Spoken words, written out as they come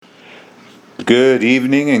Good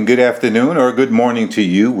evening and good afternoon or good morning to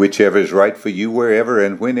you, whichever is right for you, wherever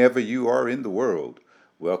and whenever you are in the world.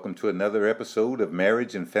 Welcome to another episode of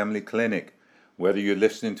Marriage and Family Clinic. Whether you're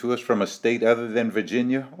listening to us from a state other than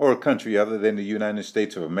Virginia or a country other than the United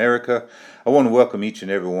States of America, I want to welcome each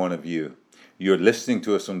and every one of you. You're listening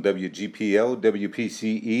to us on WGPL,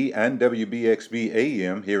 WPCE, and WBXB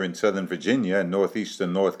AM here in Southern Virginia and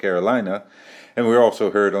northeastern North Carolina. And we're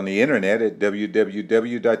also heard on the internet at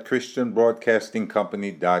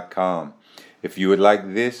www.christianbroadcastingcompany.com. If you would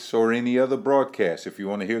like this or any other broadcast, if you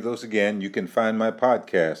want to hear those again, you can find my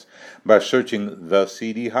podcast by searching The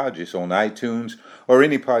C.D. Hodges on iTunes or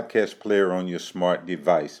any podcast player on your smart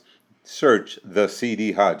device. Search The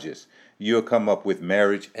C.D. Hodges. You'll come up with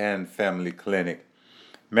Marriage and Family Clinic.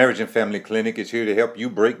 Marriage and Family Clinic is here to help you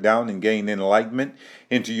break down and gain enlightenment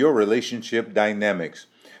into your relationship dynamics.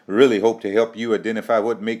 We really hope to help you identify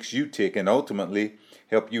what makes you tick and ultimately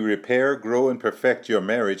help you repair, grow, and perfect your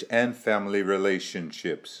marriage and family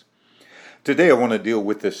relationships. Today I want to deal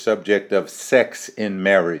with the subject of sex in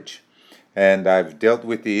marriage. And I've dealt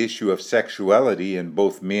with the issue of sexuality in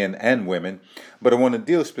both men and women, but I want to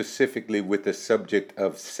deal specifically with the subject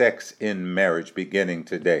of sex in marriage beginning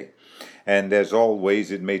today. And as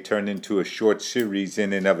always, it may turn into a short series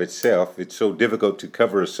in and of itself. It's so difficult to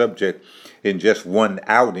cover a subject in just one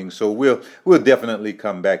outing, so we'll definitely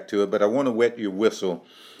come back to it. But I want to wet your whistle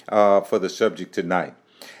for the subject tonight.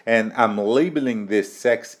 And I'm labeling this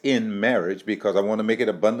sex in marriage because I want to make it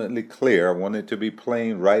abundantly clear. I want it to be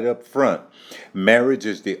plain right up front. Marriage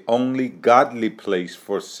is the only godly place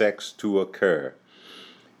for sex to occur.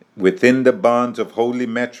 Within the bonds of holy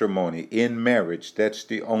matrimony, in marriage, that's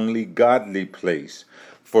the only godly place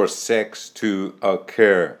for sex to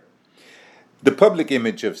occur. The public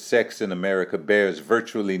image of sex in America bears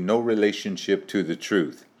virtually no relationship to the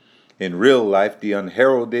truth. In real life, the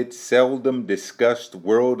unheralded, seldom discussed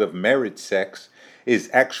world of marriage sex is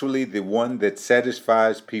actually the one that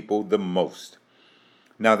satisfies people the most.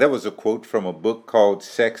 Now, that was a quote from a book called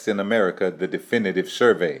Sex in America, The Definitive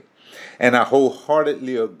Survey. And I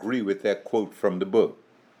wholeheartedly agree with that quote from the book.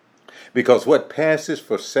 Because what passes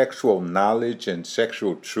for sexual knowledge and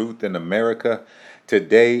sexual truth in America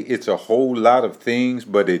today, it's a whole lot of things,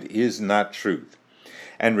 but it is not truth.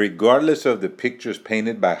 And regardless of the pictures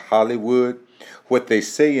painted by Hollywood, what they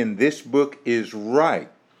say in this book is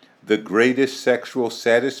right. The greatest sexual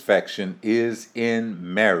satisfaction is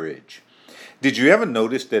in marriage. Did you ever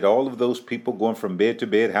notice that all of those people going from bed to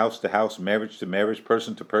bed, house to house, marriage to marriage,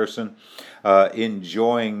 person to person,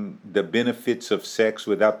 enjoying the benefits of sex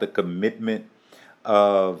without the commitment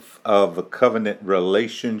of a covenant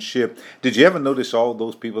relationship? Did you ever notice all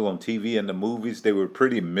those people on TV and the movies, they were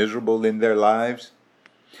pretty miserable in their lives?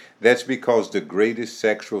 That's because the greatest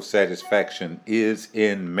sexual satisfaction is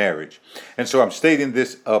in marriage. And so I'm stating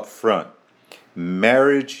this up front.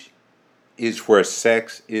 Marriage is where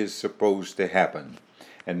sex is supposed to happen.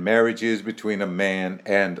 And marriage is between a man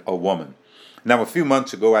and a woman. Now, a few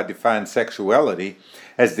months ago, I defined sexuality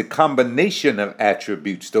as the combination of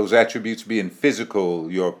attributes, those attributes being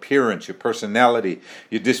physical, your appearance, your personality,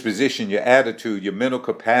 your disposition, your attitude, your mental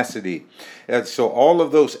capacity. And so all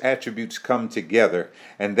of those attributes come together,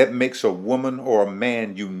 and that makes a woman or a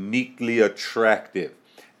man uniquely attractive.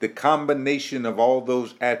 The combination of all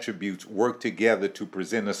those attributes work together to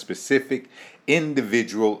present a specific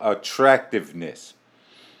individual attractiveness.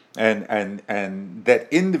 And that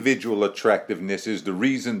individual attractiveness is the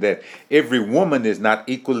reason that every woman is not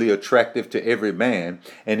equally attractive to every man,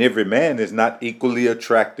 and every man is not equally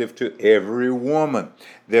attractive to every woman.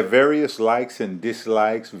 There are various likes and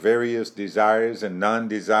dislikes, various desires and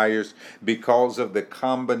non-desires because of the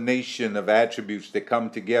combination of attributes that come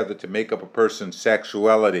together to make up a person's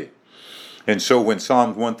sexuality. And so when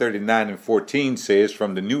Psalms 139:14 says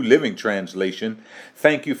from the New Living Translation,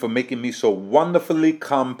 "Thank you for making me so wonderfully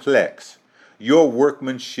complex. Your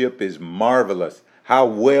workmanship is marvelous. How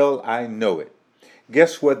well I know it."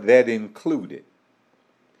 Guess what that included?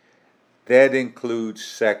 That includes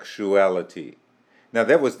sexuality. Now,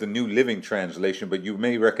 that was the New Living Translation, but you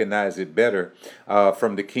may recognize it better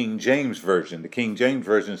from the King James Version. The King James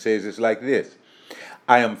Version says it's like this: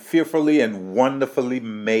 "I am fearfully and wonderfully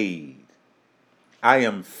made." I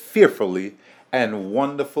am fearfully and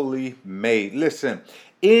wonderfully made. Listen,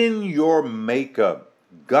 in your makeup,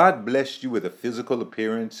 God blessed you with a physical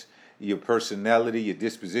appearance, your personality, your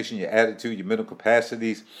disposition, your attitude, your mental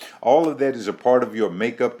capacities. All of that is a part of your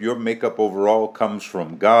makeup. Your makeup overall comes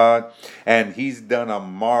from God, and He's done a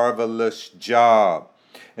marvelous job.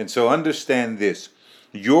 And so understand this: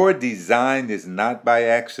 your design is not by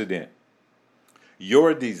accident.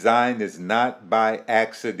 Your design is not by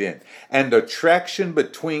accident. And attraction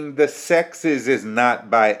between the sexes is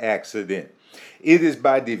not by accident. It is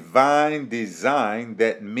by divine design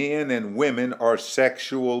that men and women are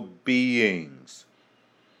sexual beings.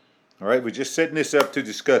 All right, we're just setting this up to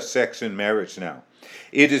discuss sex and marriage now.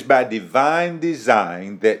 It is by divine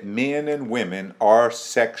design that men and women are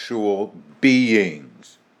sexual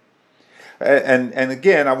beings. And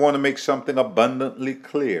again, I want to make something abundantly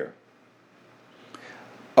clear.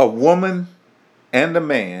 A woman and a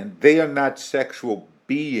man, they are not sexual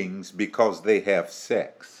beings because they have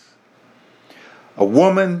sex. A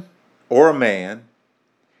woman or a man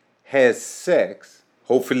has sex,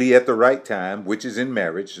 hopefully at the right time, which is in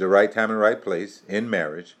marriage, the right time and right place in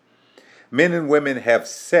marriage. Men and women have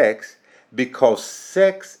sex because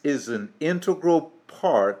sex is an integral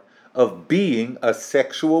part of being a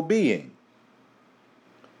sexual being.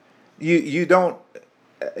 You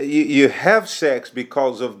have sex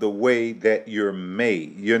because of the way that you're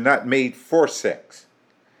made. You're not made for sex.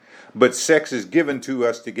 But sex is given to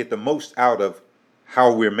us to get the most out of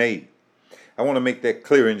how we're made. I want to make that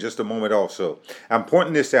clear in just a moment also. I'm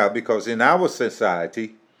pointing this out because in our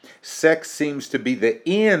society, sex seems to be the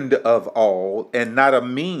end of all and not a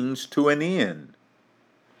means to an end.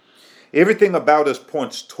 Everything about us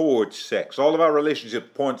points towards sex. All of our relationships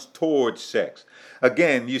points towards sex.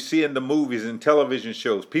 Again, you see in the movies and television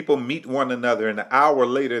shows, people meet one another and an hour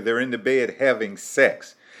later they're in the bed having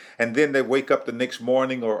sex. And then they wake up the next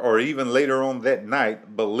morning or even later on that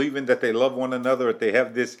night believing that they love one another, that they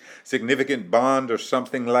have this significant bond or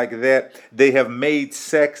something like that. They have made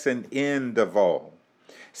sex an end of all.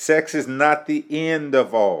 Sex is not the end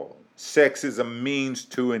of all. Sex is a means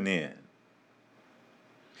to an end.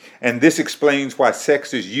 And this explains why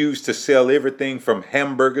sex is used to sell everything from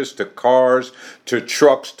hamburgers to cars to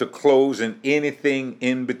trucks to clothes and anything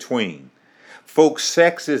in between. Folks,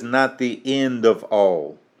 sex is not the end of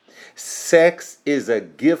all. Sex is a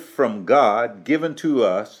gift from God given to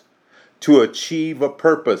us to achieve a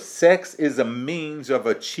purpose. Sex is a means of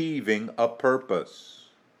achieving a purpose.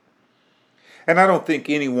 And I don't think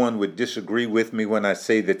anyone would disagree with me when I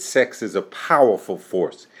say that sex is a powerful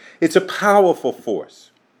force. It's a powerful force.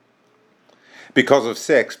 Because of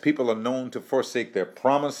sex, people are known to forsake their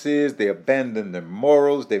promises, they abandon their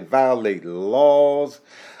morals, they violate laws,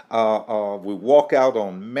 we walk out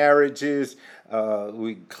on marriages,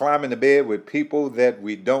 we climb into bed with people that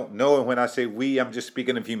we don't know. And when I say we, I'm just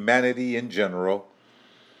speaking of humanity in general.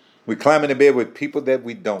 We climb into bed with people that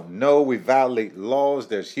we don't know. We violate laws.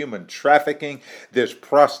 There's human trafficking. There's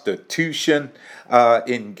prostitution.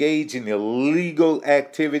 Engage in illegal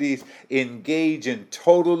activities. Engage in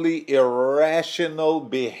totally irrational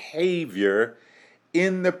behavior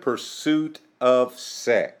in the pursuit of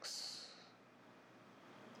sex.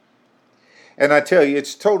 And I tell you,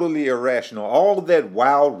 it's totally irrational. All that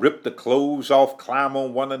wild, rip the clothes off, climb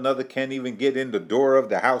on one another, can't even get in the door of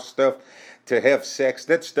the house stuff to have sex,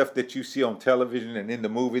 that stuff that you see on television and in the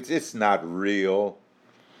movies, it's not real.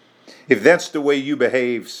 If that's the way you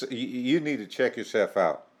behave, you need to check yourself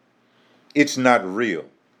out. It's not real.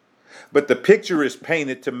 But the picture is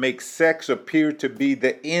painted to make sex appear to be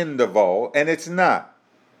the end of all, and it's not.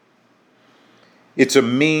 It's a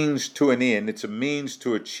means to an end. It's a means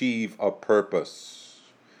to achieve a purpose.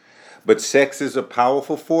 But sex is a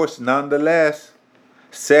powerful force nonetheless.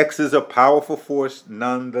 Sex is a powerful force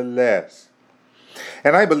nonetheless.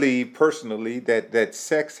 And I believe personally that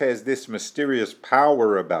sex has this mysterious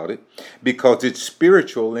power about it because it's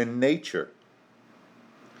spiritual in nature.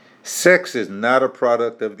 Sex is not a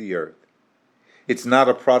product of the earth. It's not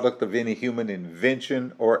a product of any human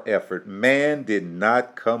invention or effort. Man did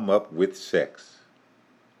not come up with sex.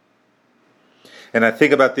 And I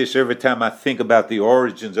think about this every time I think about the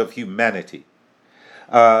origins of humanity.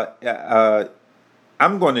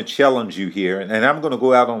 I'm going to challenge you here, and I'm going to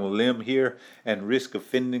go out on a limb here and risk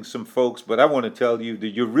offending some folks, but I want to tell you that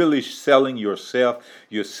you're really selling yourself,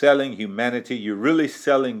 you're selling humanity, you're really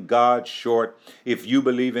selling God short if you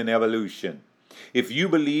believe in evolution. If you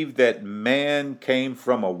believe that man came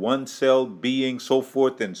from a one-celled being, so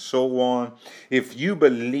forth and so on, if you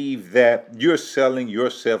believe that, you're selling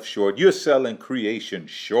yourself short. You're selling creation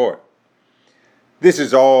short. This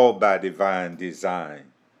is all by divine design,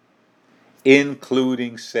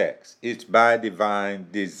 including sex. It's by divine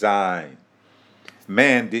design.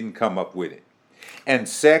 Man didn't come up with it. And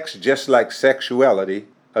sex, just like sexuality,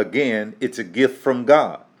 again, it's a gift from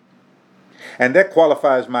God. And that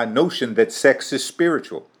qualifies my notion that sex is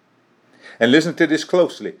spiritual. And listen to this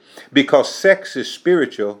closely. Because sex is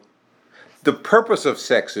spiritual, the purpose of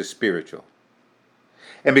sex is spiritual.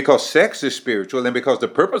 And because sex is spiritual, and because the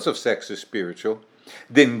purpose of sex is spiritual,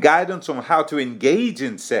 then guidance on how to engage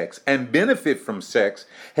in sex and benefit from sex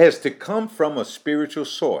has to come from a spiritual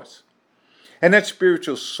source. And that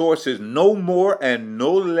spiritual source is no more and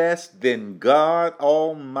no less than God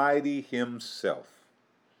Almighty Himself.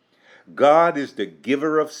 God is the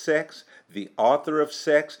giver of sex, the author of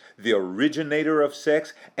sex, the originator of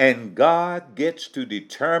sex, and God gets to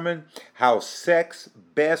determine how sex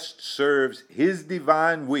best serves His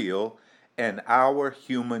divine will and our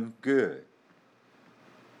human good.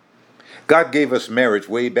 God gave us marriage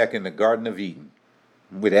way back in the Garden of Eden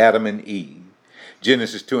with Adam and Eve.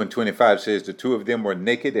 Genesis 2:25 says the two of them were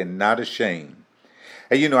naked and not ashamed.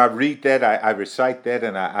 And I read that, I recite that,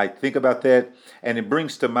 and I think about that, and it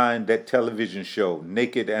brings to mind that television show,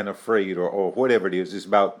 Naked and Afraid, or whatever it is. It's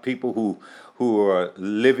about people who are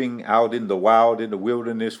living out in the wild, in the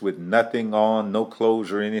wilderness, with nothing on, no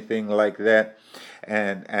clothes or anything like that.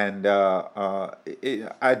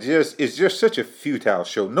 It's just such a futile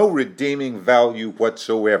show, no redeeming value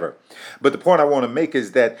whatsoever. But the point I want to make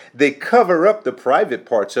is that they cover up the private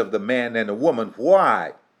parts of the man and the woman.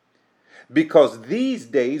 Why? Because these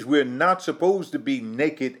days we're not supposed to be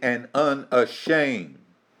naked and unashamed.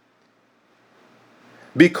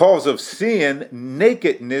 Because of sin,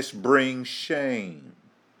 nakedness brings shame.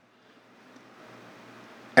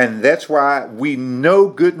 And that's why we know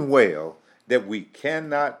good and well that we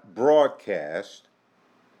cannot broadcast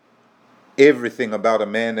everything about a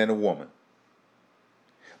man and a woman.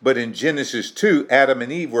 But in Genesis 2, Adam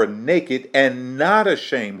and Eve were naked and not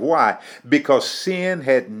ashamed. Why? Because sin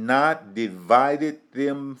had not divided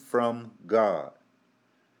them from God.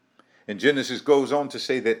 And Genesis goes on to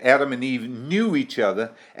say that Adam and Eve knew each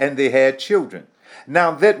other and they had children. Now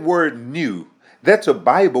that word knew, that's a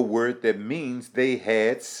Bible word that means they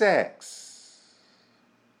had sex.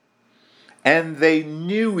 And they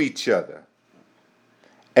knew each other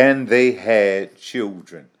and they had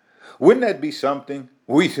children. Wouldn't that be something?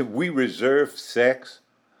 We reserve sex.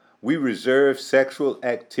 We reserve sexual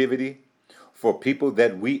activity for people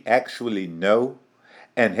that we actually know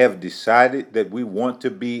and have decided that we want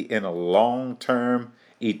to be in a long-term,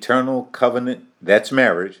 eternal covenant. That's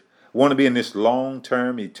marriage. Want to be in this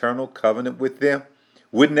long-term, eternal covenant with them.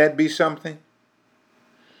 Wouldn't that be something?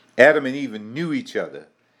 Adam and Eve knew each other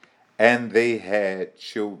and they had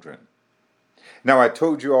children. Now, I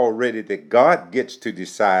told you already that God gets to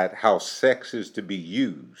decide how sex is to be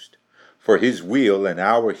used for His will and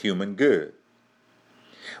our human good.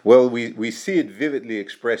 Well, we see it vividly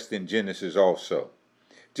expressed in Genesis also.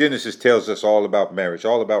 Genesis tells us all about marriage,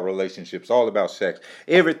 all about relationships, all about sex.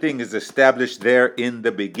 Everything is established there in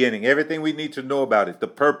the beginning. Everything we need to know about it, the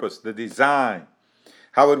purpose, the design,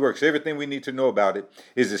 how it works, everything we need to know about it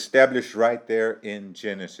is established right there in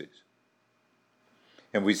Genesis.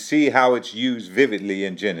 And we see how it's used vividly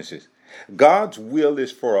in Genesis. God's will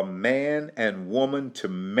is for a man and woman to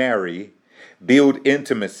marry, build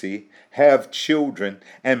intimacy, have children,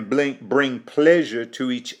 and bring pleasure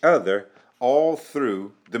to each other, all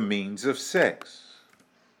through the means of sex.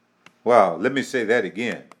 Wow, let me say that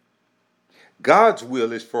again. God's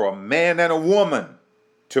will is for a man and a woman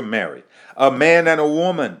to marry, a man and a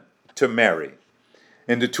woman to marry.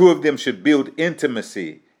 And the two of them should build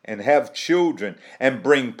intimacy and have children and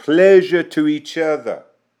bring pleasure to each other.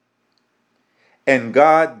 And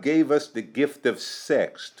God gave us the gift of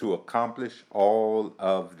sex to accomplish all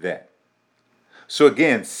of that. So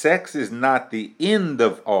again, sex is not the end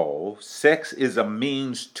of all. Sex is a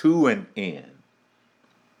means to an end.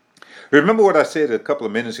 Remember what I said a couple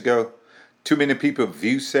of minutes ago? Too many people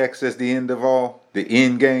view sex as the end of all, the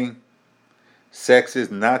end game. Sex is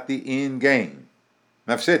not the end game.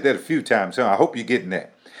 And I've said that a few times, so I hope you're getting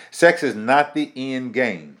that. Sex is not the end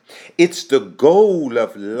game. It's the goal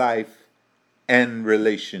of life and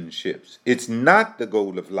relationships. It's not the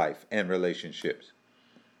goal of life and relationships.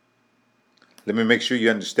 Let me make sure you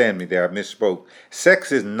understand me there. I misspoke.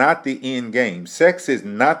 Sex is not the end game. Sex is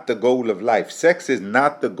not the goal of life. Sex is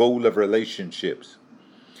not the goal of relationships.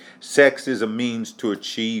 Sex is a means to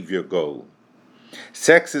achieve your goal.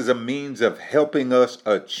 Sex is a means of helping us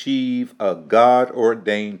achieve a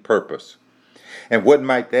God-ordained purpose. And what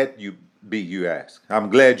might that be, you ask? I'm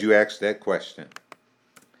glad you asked that question.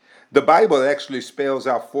 The Bible actually spells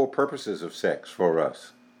out 4 purposes of sex for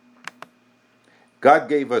us. God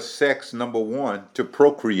gave us sex, number 1, to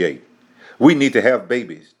procreate. We need to have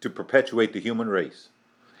babies to perpetuate the human race.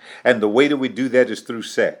 And the way that we do that is through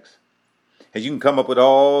sex. And you can come up with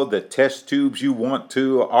all the test tubes you want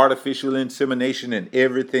to, artificial insemination and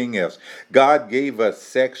everything else. God gave us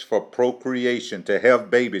sex for procreation, to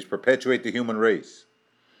have babies, perpetuate the human race.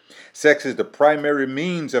 Sex is the primary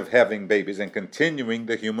means of having babies and continuing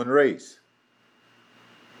the human race.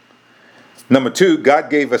 Number two, God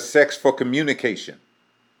gave us sex for communication.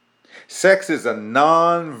 Sex is a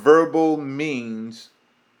non-verbal means,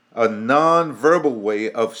 a non-verbal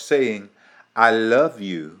way of saying, I love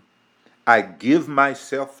you, I give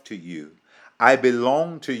myself to you, I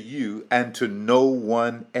belong to you and to no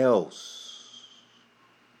one else.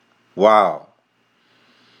 Wow.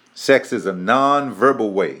 Sex is a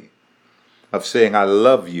non-verbal way of saying, I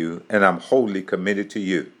love you and I'm wholly committed to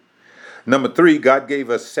you. Number three, God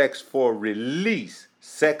gave us sex for release.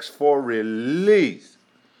 Sex for release.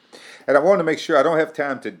 And I want to make sure, I don't have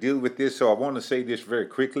time to deal with this, so I want to say this very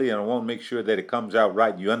quickly, and I want to make sure that it comes out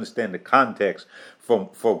right. You understand the context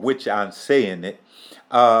for which I'm saying it.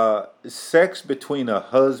 Sex between a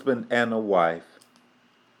husband and a wife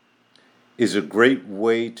is a great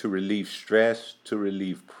way to relieve stress, to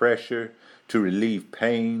relieve pressure, to relieve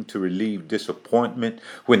pain, to relieve disappointment.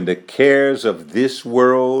 When the cares of this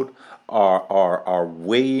world are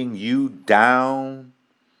weighing you down,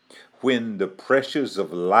 when the pressures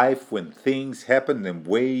of life, when things happen and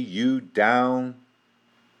weigh you down,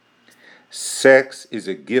 sex is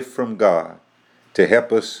a gift from God to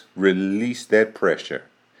help us release that pressure,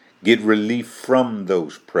 get relief from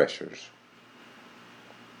those pressures.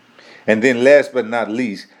 And then last but not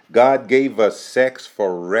least, God gave us sex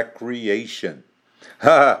for recreation.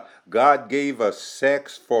 God gave us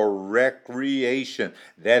sex for recreation.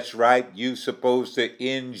 That's right, you're supposed to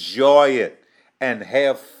enjoy it and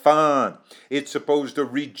have fun. It's supposed to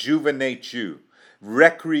rejuvenate you.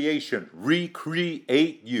 Recreation,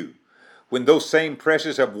 recreate you. When those same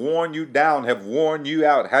pressures have worn you down, have worn you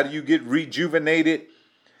out, how do you get rejuvenated?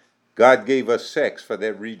 God gave us sex for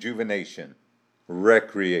that rejuvenation,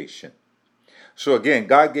 recreation. So again,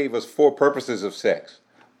 God gave us four purposes of sex: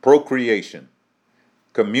 procreation,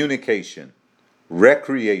 communication,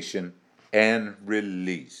 recreation, and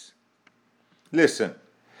release. Listen,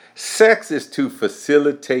 sex is to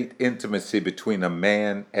facilitate intimacy between a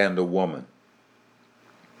man and a woman.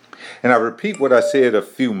 And I repeat what I said a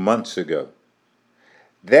few months ago.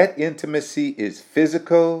 That intimacy is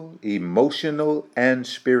physical, emotional, and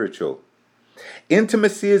spiritual.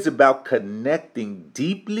 Intimacy is about connecting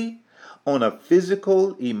deeply on a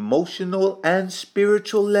physical, emotional, and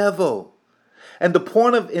spiritual level. And the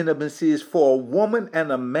point of intimacy is for a woman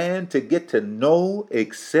and a man to get to know,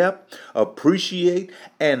 accept, appreciate,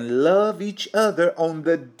 and love each other on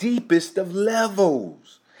the deepest of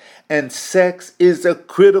levels. And sex is a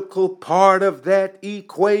critical part of that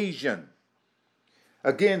equation.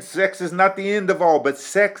 Again, sex is not the end of all, but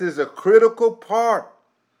sex is a critical part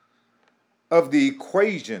of the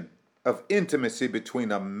equation of intimacy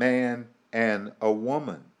between a man and a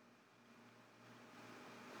woman.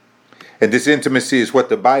 And this intimacy is what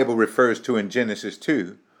the Bible refers to in Genesis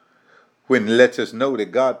 2, when it lets us know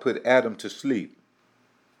that God put Adam to sleep,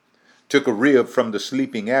 took a rib from the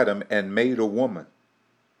sleeping Adam and made a woman.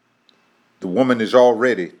 The woman is all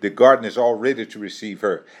ready. The garden is all ready to receive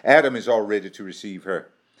her. Adam is all ready to receive her.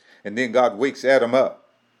 And then God wakes Adam up,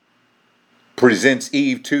 presents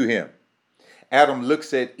Eve to him. Adam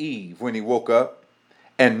looks at Eve when he woke up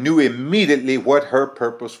and knew immediately what her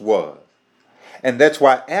purpose was. And that's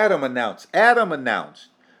why Adam announced,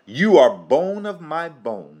 you are bone of my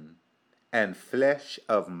bone and flesh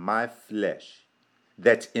of my flesh.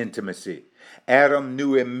 That's intimacy. Adam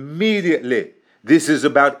knew immediately, this is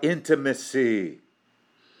about intimacy.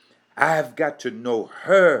 I've got to know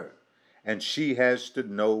her, and she has to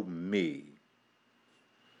know me.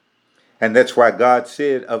 And that's why God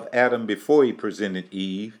said of Adam before he presented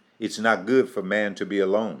Eve, it's not good for man to be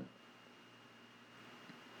alone.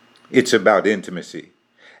 It's about intimacy.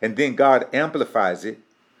 And then God amplifies it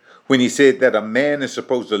when he said that a man is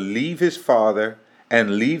supposed to leave his father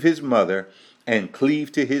and leave his mother and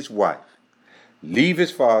cleave to his wife. Leave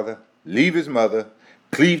his father, leave his mother,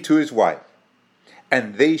 cleave to his wife,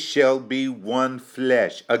 and they shall be one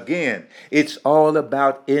flesh. Again, it's all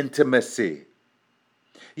about intimacy.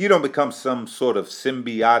 You don't become some sort of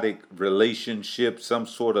symbiotic relationship, some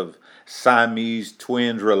sort of Siamese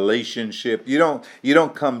twins relationship. You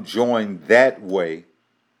don't come joined that way.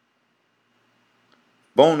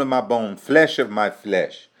 Bone of my bone, flesh of my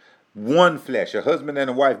flesh. One flesh, a husband and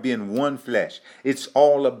a wife being one flesh. It's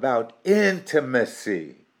all about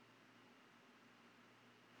intimacy.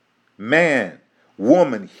 Man,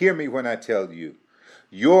 woman, hear me when I tell you.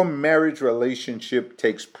 Your marriage relationship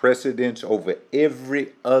takes precedence over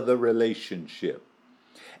every other relationship.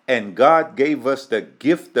 And God gave us the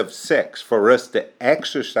gift of sex for us to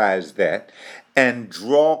exercise that and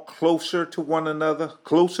draw closer to one another,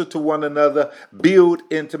 build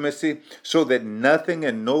intimacy so that nothing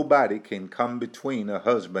and nobody can come between a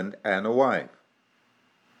husband and a wife.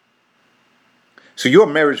 So your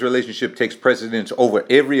marriage relationship takes precedence over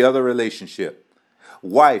every other relationship.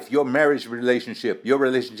 Wife, your marriage relationship, your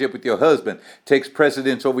relationship with your husband takes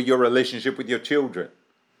precedence over your relationship with your children.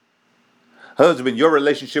 Husband, your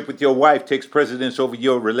relationship with your wife takes precedence over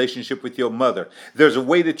your relationship with your mother. There's a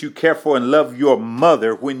way that you care for and love your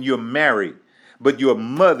mother when you're married, but your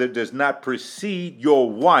mother does not precede your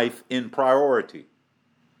wife in priority.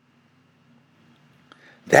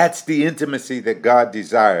 That's the intimacy that God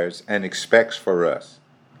desires and expects for us.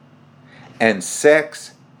 And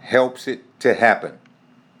sex helps it to happen.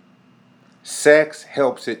 Sex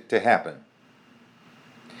helps it to happen.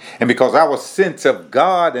 And because our sense of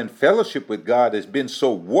God and fellowship with God has been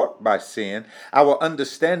so warped by sin, our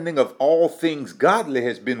understanding of all things godly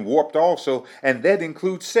has been warped also, and that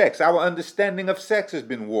includes sex. Our understanding of sex has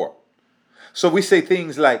been warped. So we say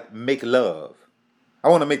things like, make love. I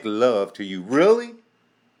want to make love to you. Really?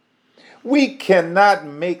 We cannot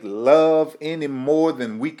make love any more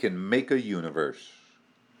than we can make a universe.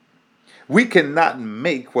 We cannot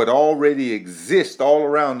make what already exists all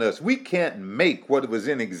around us. We can't make what was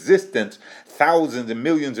in existence thousands and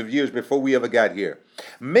millions of years before we ever got here.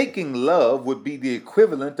 Making love would be the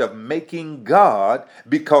equivalent of making God,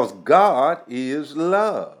 because God is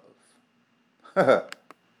love.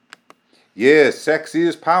 Yes, sex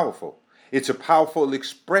is powerful. It's a powerful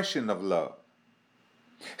expression of love.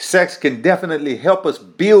 Sex can definitely help us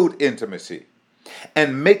build intimacy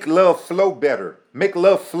and make love flow better, make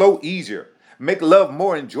love flow easier, make love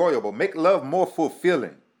more enjoyable, make love more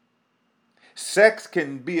fulfilling. Sex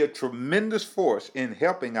can be a tremendous force in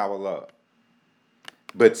helping our love.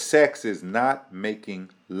 But sex is not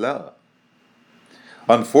making love.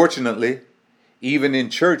 Unfortunately, even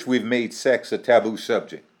in church, we've made sex a taboo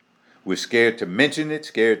subject. We're scared to mention it,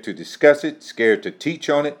 scared to discuss it, scared to teach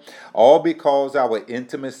on it, all because our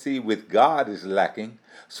intimacy with God is lacking.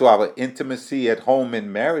 So our intimacy at home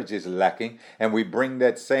in marriage is lacking, and we bring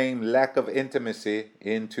that same lack of intimacy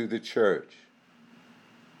into the church.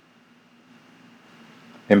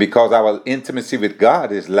 And because our intimacy with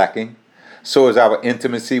God is lacking, so is our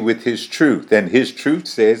intimacy with His truth. And His truth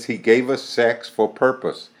says He gave us sex for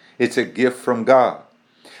purpose. It's a gift from God.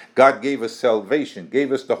 God gave us salvation,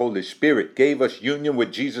 gave us the Holy Spirit, gave us union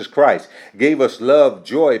with Jesus Christ, gave us love,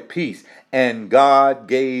 joy, peace, and God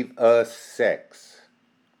gave us sex.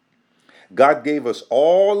 God gave us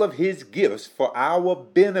all of His gifts for our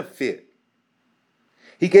benefit.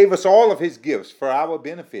 He gave us all of His gifts for our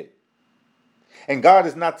benefit. And God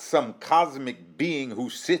is not some cosmic being who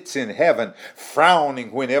sits in heaven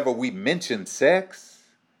frowning whenever we mention sex.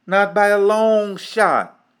 Not by a long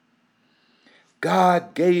shot.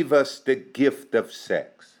 God gave us the gift of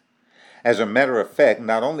sex. As a matter of fact,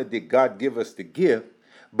 not only did God give us the gift,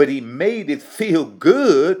 but He made it feel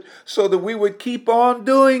good so that we would keep on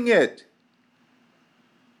doing it.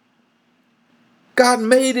 God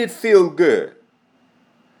made it feel good.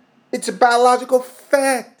 It's a biological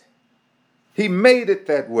fact. He made it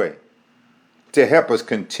that way to help us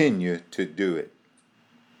continue to do it.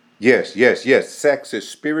 Yes. Sex is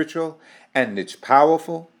spiritual and it's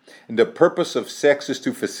powerful. And the purpose of sex is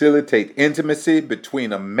to facilitate intimacy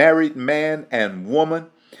between a married man and woman.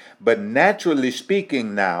 But naturally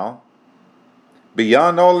speaking now,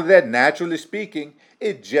 beyond all of that, naturally speaking,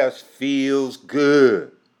 it just feels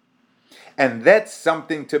good. And that's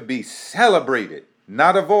something to be celebrated,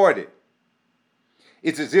 not avoided.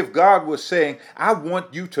 It's as if God was saying, I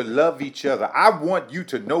want you to love each other. I want you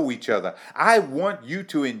to know each other. I want you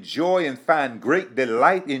to enjoy and find great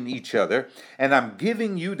delight in each other. And I'm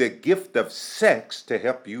giving you the gift of sex to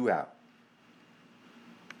help you out.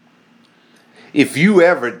 If you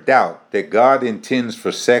ever doubt that God intends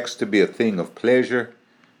for sex to be a thing of pleasure,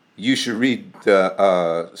 you should read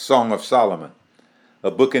the Song of Solomon, a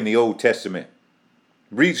book in the Old Testament.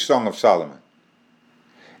 Read Song of Solomon.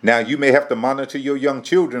 Now, you may have to monitor your young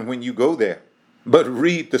children when you go there, but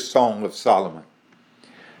read the Song of Solomon.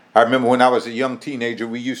 I remember when I was a young teenager,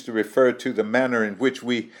 we used to refer to the manner in which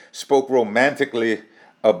we spoke romantically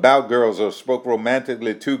about girls or spoke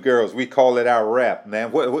romantically to girls. We call it our rap,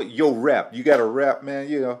 man. What your rap? You got a rap, man?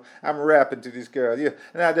 You know, I'm rapping to this girl. Yeah,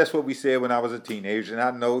 now that's what we said when I was a teenager, and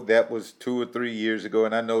I know that was 2 or 3 years ago,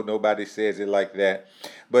 and I know nobody says it like that.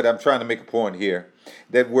 But I'm trying to make a point here.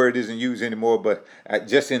 That word isn't used anymore, but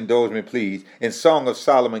just indulge me, please. In Song of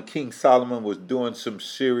Solomon, King Solomon was doing some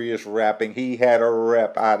serious rapping. He had a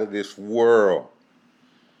rap out of this world.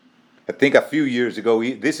 I think a few years ago,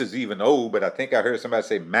 this is even old, but I think I heard somebody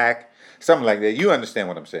say Mac, something like that. You understand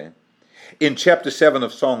what I'm saying. In chapter 7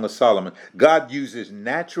 of Song of Solomon, God uses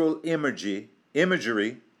natural imagery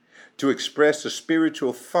to express a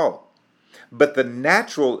spiritual thought. But the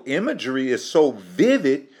natural imagery is so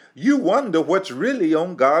vivid, you wonder what's really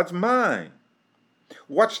on God's mind.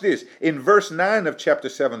 Watch this. In verse 9 of chapter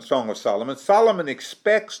 7, Song of Solomon, Solomon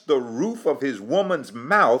expects the roof of his woman's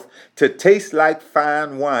mouth to taste like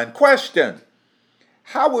fine wine. Question: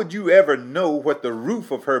 how would you ever know what the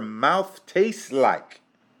roof of her mouth tastes like?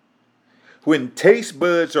 When taste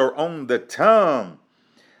buds are on the tongue,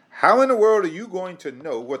 how in the world are you going to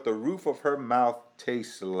know what the roof of her mouth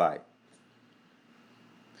tastes like?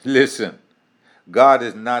 Listen, God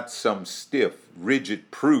is not some stiff, rigid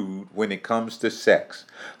prude when it comes to sex.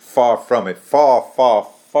 Far from it. Far, far,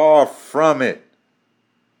 far from it.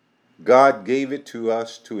 God gave it to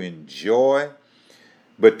us to enjoy,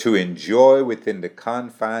 but to enjoy within the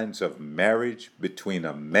confines of marriage between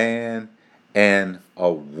a man and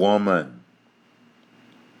a woman.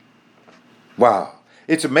 Wow.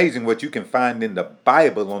 It's amazing what you can find in the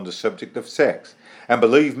Bible on the subject of sex. And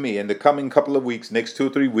believe me, in the coming couple of weeks, next 2 or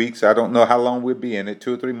 3 weeks, I don't know how long we'll be in it,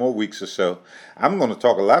 2 or 3 more weeks or so, I'm going to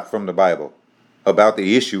talk a lot from the Bible about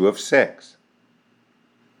the issue of sex.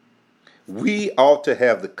 We ought to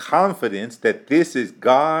have the confidence that this is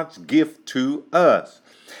God's gift to us.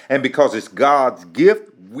 And because it's God's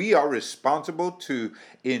gift, we are responsible to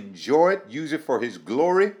enjoy it, use it for His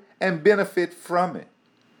glory, and benefit from it.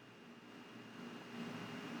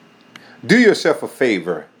 Do yourself a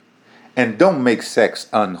favor and don't make sex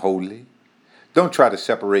unholy. Don't try to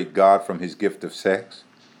separate God from His gift of sex.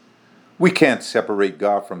 We can't separate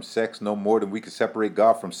God from sex no more than we can separate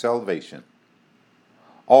God from salvation.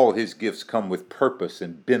 All His gifts come with purpose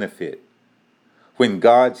and benefit. When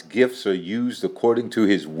God's gifts are used according to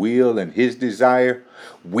His will and His desire,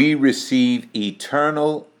 we receive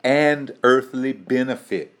eternal and earthly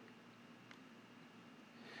benefit.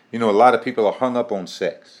 You know, a lot of people are hung up on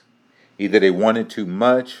sex. Either they want it too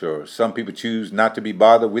much, or some people choose not to be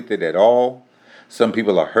bothered with it at all. Some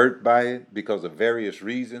people are hurt by it because of various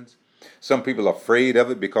reasons. Some people are afraid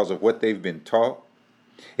of it because of what they've been taught.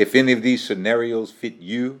 If any of these scenarios fit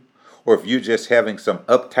you, or if you're just having some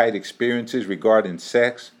uptight experiences regarding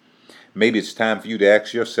sex, maybe it's time for you to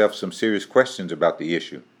ask yourself some serious questions about the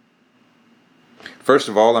issue. First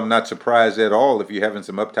of all, I'm not surprised at all if you're having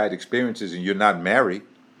some uptight experiences and you're not married.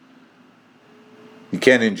 You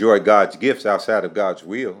can't enjoy God's gifts outside of God's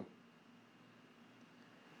will.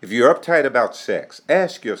 If you're uptight about sex,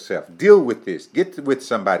 ask yourself, deal with this, get with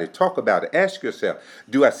somebody, talk about it. Ask yourself,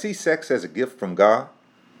 do I see sex as a gift from God?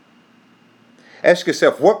 Ask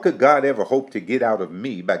yourself, what could God ever hope to get out of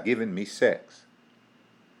me by giving me sex?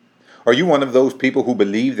 Are you one of those people who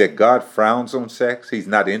believe that God frowns on sex? He's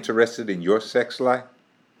not interested in your sex life?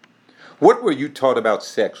 What were you taught about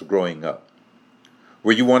sex growing up?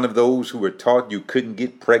 Were you one of those who were taught you couldn't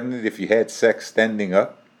get pregnant if you had sex standing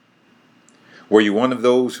up? Were you one of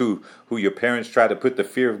those who your parents tried to put the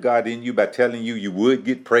fear of God in you by telling you would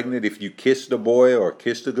get pregnant if you kissed a boy or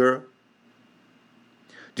kissed a girl?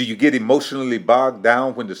 Do you get emotionally bogged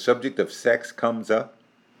down when the subject of sex comes up?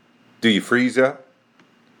 Do you freeze up?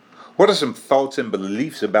 What are some thoughts and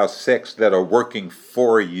beliefs about sex that are working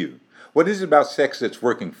for you? What is it about sex that's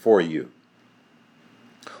working for you?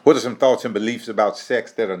 What are some thoughts and beliefs about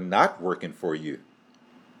sex that are not working for you?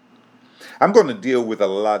 I'm going to deal with a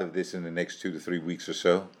lot of this in the next 2 to 3 weeks or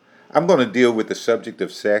so. I'm going to deal with the subject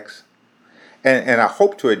of sex, and I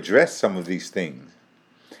hope to address some of these things.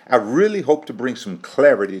 I really hope to bring some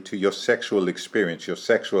clarity to your sexual experience, your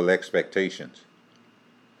sexual expectations.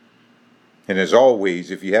 And as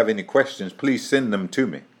always, if you have any questions, please send them to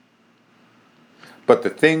me. But the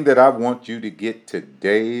thing that I want you to get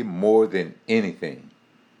today more than anything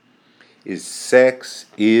is sex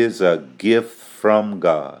is a gift from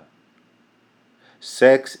God.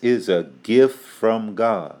 Sex is a gift from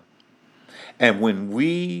God. And when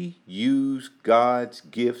we use God's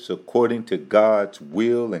gifts according to God's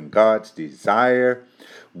will and God's desire,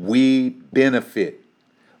 we benefit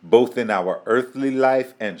both in our earthly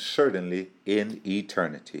life and certainly in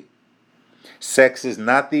eternity. Sex is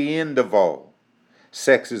not the end of all.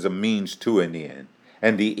 Sex is a means to an end.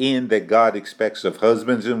 And the end that God expects of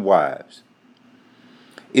husbands and wives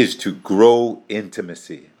is to grow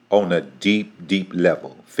intimacy on a deep, deep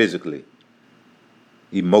level, physically,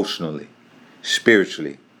 emotionally,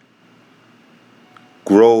 spiritually.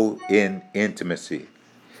 Grow in intimacy.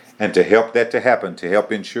 And to help that to happen, to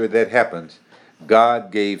help ensure that happens,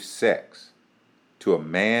 God gave sex to a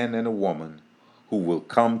man and a woman who will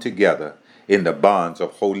come together in the bonds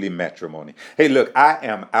of holy matrimony. Hey, look, I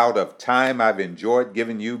am out of time. I've enjoyed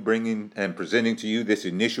bringing and presenting to you this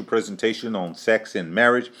initial presentation on sex and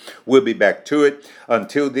marriage. We'll be back to it.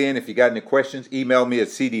 Until then, if you got any questions, email me at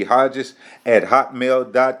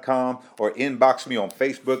cdhodges@hotmail.com or inbox me on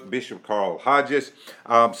Facebook, Bishop Carl Hodges.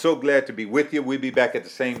 I'm so glad to be with you. We'll be back at the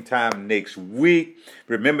same time next week.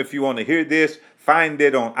 Remember, if you want to hear this, find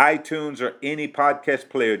it on iTunes or any podcast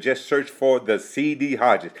player. Just search for the C.D.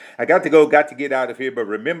 Hodges. I got to get out of here. But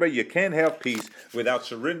remember, you can't have peace without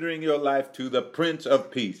surrendering your life to the Prince of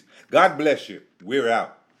Peace. God bless you. We're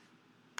out.